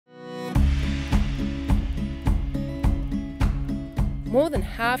More than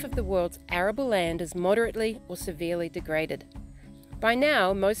half of the world's arable land is moderately or severely degraded. By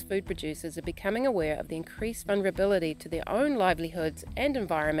now, most food producers are becoming aware of the increased vulnerability to their own livelihoods and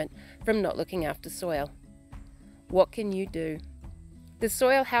environment from not looking after soil. What can you do? The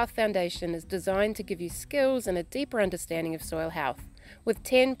Soil Health Foundation is designed to give you skills and a deeper understanding of soil health, with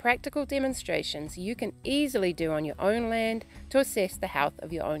 10 practical demonstrations you can easily do on your own land to assess the health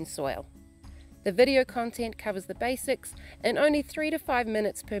of your own soil. The video content covers the basics in only 3 to 5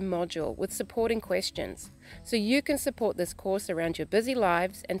 minutes per module with supporting questions, so you can support this course around your busy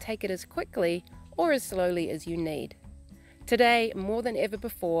lives and take it as quickly or as slowly as you need. Today, more than ever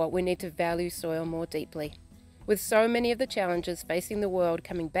before, we need to value soil more deeply. With so many of the challenges facing the world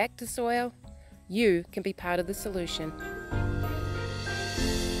coming back to soil, you can be part of the solution.